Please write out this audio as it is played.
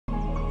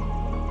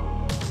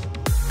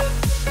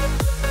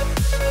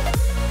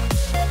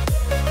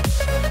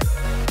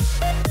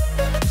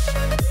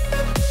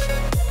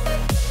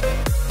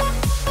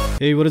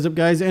Hey, what is up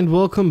guys, and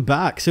welcome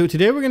back. So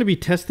today we're going to be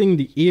testing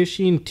the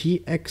Eachine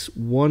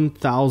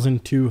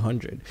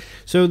TX1200.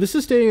 So this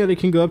is stating that it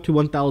can go up to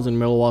 1000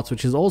 milliwatts,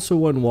 which is also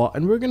 1 watt,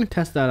 and we're going to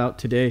test that out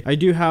today. I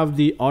do have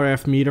the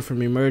RF meter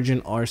from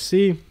Emergent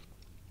RC,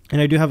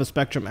 and I do have a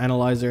spectrum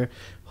analyzer.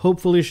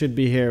 Hopefully should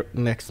be here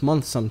next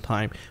month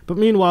sometime. But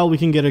meanwhile, we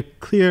can get a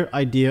clear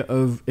idea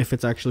of if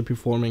it's actually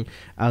performing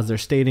as they're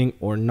stating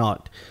or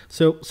not.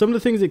 So some of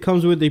the things it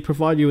comes with, they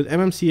provide you with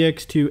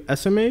MMCX to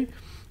SMA,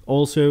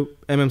 also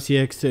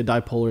MMCX to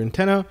dipolar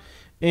antenna,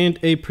 and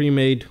a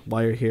pre-made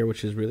wire here,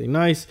 which is really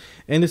nice.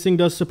 And this thing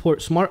does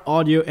support smart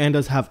audio and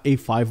does have a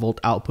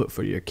 5-volt output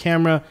for your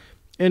camera,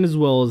 and as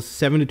well as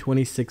 7 to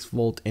 26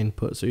 volt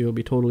input, so you'll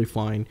be totally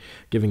fine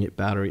giving it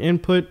battery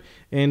input.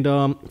 And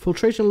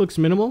filtration looks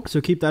minimal,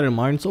 so keep that in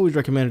mind. It's always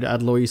recommended to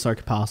add low ESR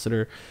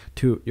capacitor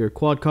to your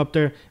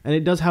quadcopter, and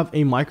it does have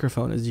a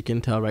microphone, as you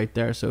can tell right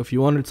there. So if you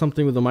wanted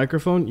something with a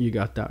microphone, you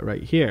got that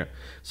right here.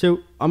 So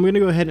I'm going to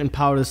go ahead and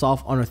power this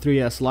off on a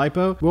 3S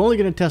LiPo. We're only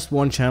going to test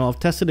one channel. I've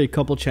tested a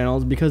couple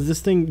channels because this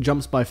thing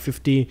jumps by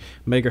 50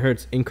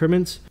 megahertz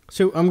increments.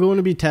 So I'm going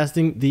to be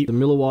testing the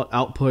milliwatt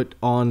output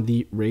on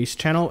the race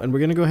channel, and we're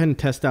going to go ahead and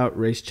test out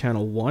race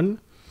channel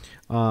 1.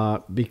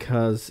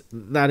 Because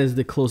that is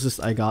the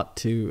closest I got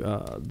to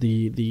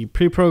the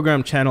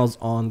pre-programmed channels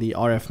on the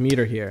RF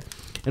meter here.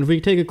 And if we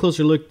take a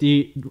closer look,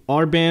 the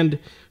R band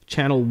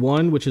channel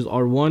 1, which is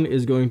R1,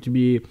 is going to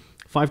be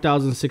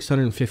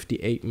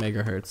 5658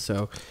 megahertz.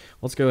 So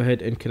let's go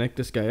ahead and connect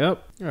this guy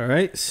up. All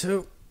right,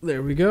 so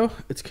there we go,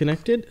 it's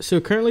connected.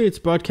 So currently it's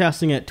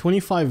broadcasting at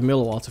 25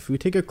 milliwatts. If we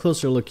take a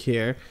closer look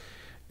here,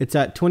 it's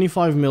at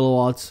 25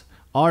 milliwatts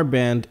R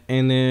band,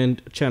 and then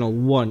channel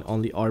 1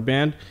 on the R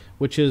band,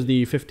 which is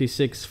the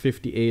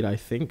 5658, I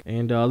think.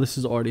 And this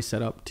is already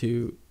set up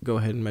to go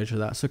ahead and measure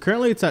that. So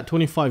currently it's at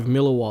 25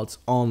 milliwatts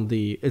on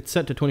the, it's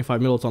set to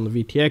 25 milliwatts on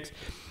the VTX,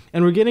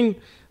 and we're getting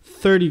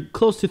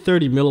close to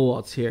 30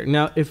 milliwatts here.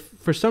 Now, if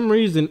for some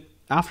reason,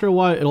 after a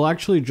while, it'll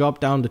actually drop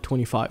down to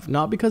 25,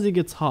 not because it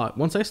gets hot.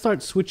 Once I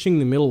start switching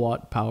the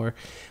milliwatt power,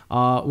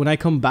 when I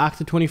come back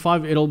to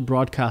 25, it'll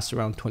broadcast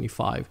around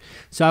 25.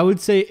 So I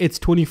would say its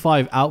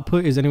 25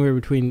 output is anywhere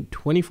between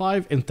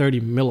 25 and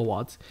 30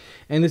 milliwatts.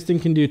 And this thing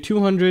can do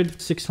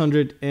 200,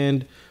 600,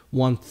 and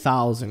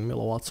 1000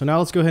 milliwatts. So now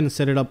let's go ahead and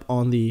set it up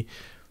on the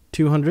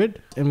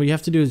 200. And what you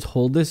have to do is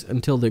hold this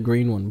until the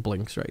green one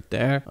blinks right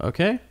there.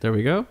 Okay, there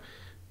we go.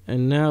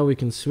 And now we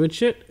can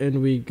switch it,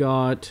 and we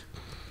got...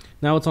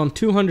 Now it's on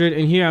 200,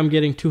 and here I'm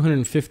getting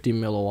 250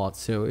 milliwatts.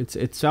 So it's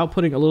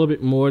outputting a little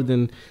bit more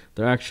than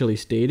they're actually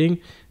stating.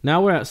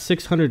 Now we're at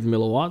 600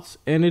 milliwatts,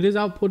 and it is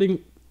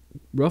outputting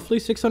roughly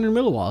 600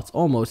 milliwatts,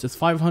 almost. It's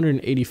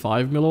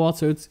 585 milliwatts,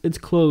 so it's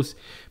close.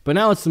 But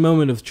now it's the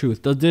moment of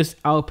truth. Does this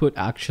output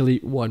actually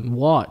 1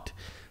 watt?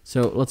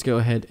 So let's go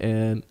ahead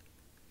and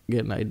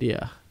get an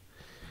idea.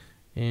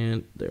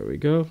 And there we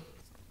go.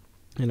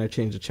 And I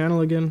change the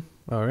channel again.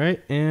 All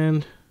right,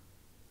 and...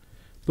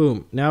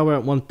 boom, now we're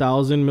at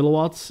 1000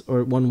 milliwatts,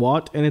 or 1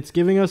 watt, and it's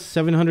giving us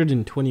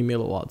 720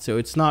 milliwatts. So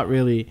it's not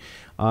really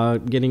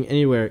getting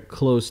anywhere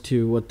close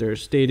to what they're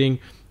stating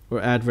or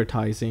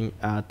advertising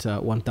at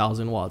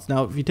 1000 watts.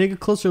 Now, if you take a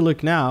closer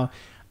look now,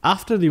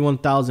 after the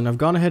 1000, I've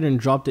gone ahead and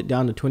dropped it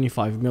down to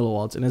 25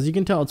 milliwatts. And as you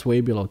can tell, it's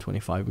way below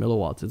 25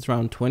 milliwatts. It's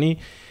around 20.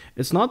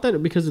 It's not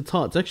that because it's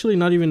hot. It's actually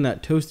not even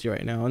that toasty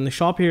right now. And the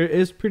shop here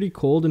is pretty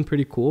cold and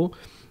pretty cool.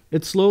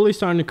 It's slowly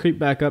starting to creep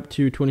back up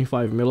to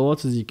 25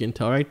 milliwatts, as you can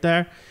tell right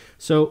there.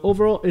 So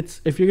overall,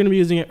 it's, if you're going to be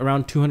using it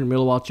around 200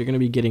 milliwatts, you're going to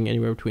be getting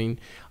anywhere between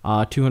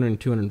 200 and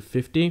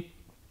 250.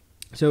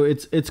 So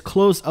it's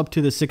close up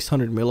to the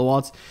 600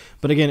 milliwatts.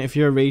 But again, if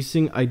you're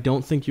racing, I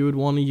don't think you would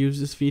want to use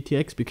this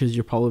VTX because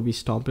you'll probably be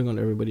stomping on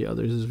everybody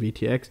else's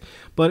VTX.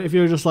 But if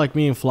you're just like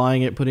me and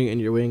flying it, putting it in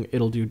your wing,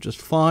 it'll do just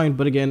fine.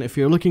 But again, if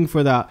you're looking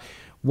for that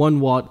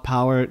 1 watt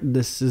power,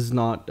 this is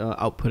not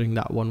outputting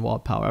that 1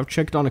 watt power. I've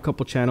checked on a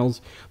couple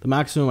channels. The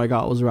maximum I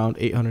got was around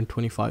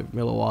 825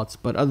 milliwatts.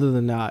 But other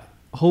than that,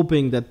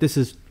 hoping that this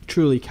is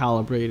truly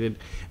calibrated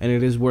and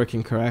it is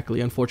working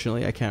correctly.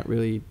 Unfortunately, I can't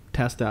really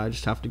test that. I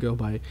just have to go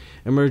by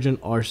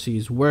Emergent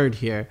RC's word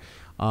here.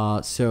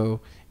 So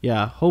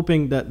yeah,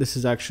 hoping that this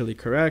is actually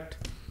correct.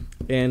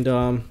 And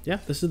yeah,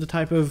 this is the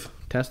type of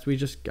test we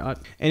just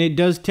got. And it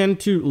does tend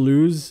to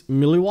lose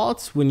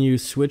milliwatts when you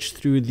switch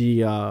through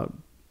the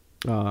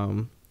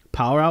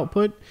power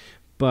output,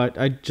 but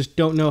I just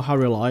don't know how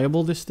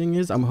reliable this thing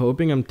is. I'm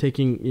hoping, I'm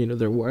taking, you know,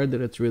 their word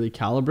that it's really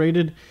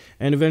calibrated,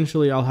 and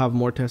eventually I'll have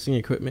more testing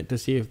equipment to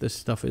see if this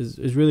stuff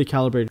is really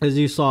calibrated. As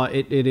you saw,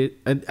 it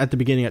at the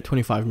beginning at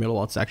 25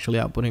 milliwatts, actually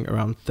outputting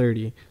around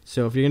 30.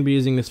 So if you're gonna be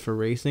using this for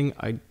racing,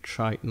 I'd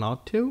try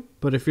not to.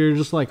 But if you're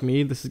just like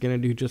me, this is gonna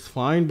do just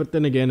fine. But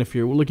then again, if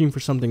you're looking for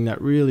something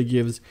that really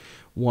gives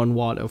 1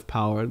 watt of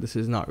power, this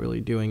is not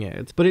really doing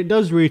it. But it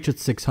does reach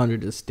its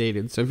 600 as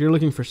stated. So if you're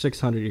looking for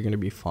 600, you're going to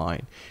be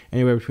fine.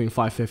 Anywhere between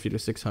 550 to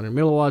 600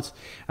 milliwatts.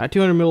 At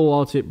 200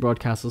 milliwatts, it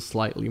broadcasts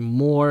slightly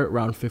more,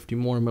 around 50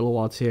 more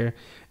milliwatts here.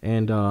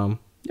 And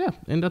yeah,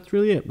 and that's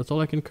really it. That's all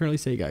I can currently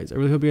say, guys. I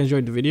really hope you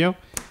enjoyed the video.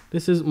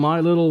 this is my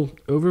little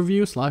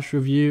overview /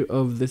 review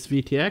of this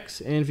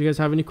VTX. And if you guys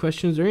have any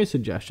questions or any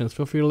suggestions,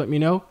 feel free to let me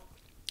know.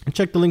 And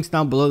check the links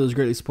down below. Those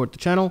greatly support the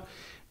channel.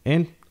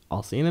 And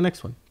I'll see you in the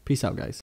next one. Peace out, guys.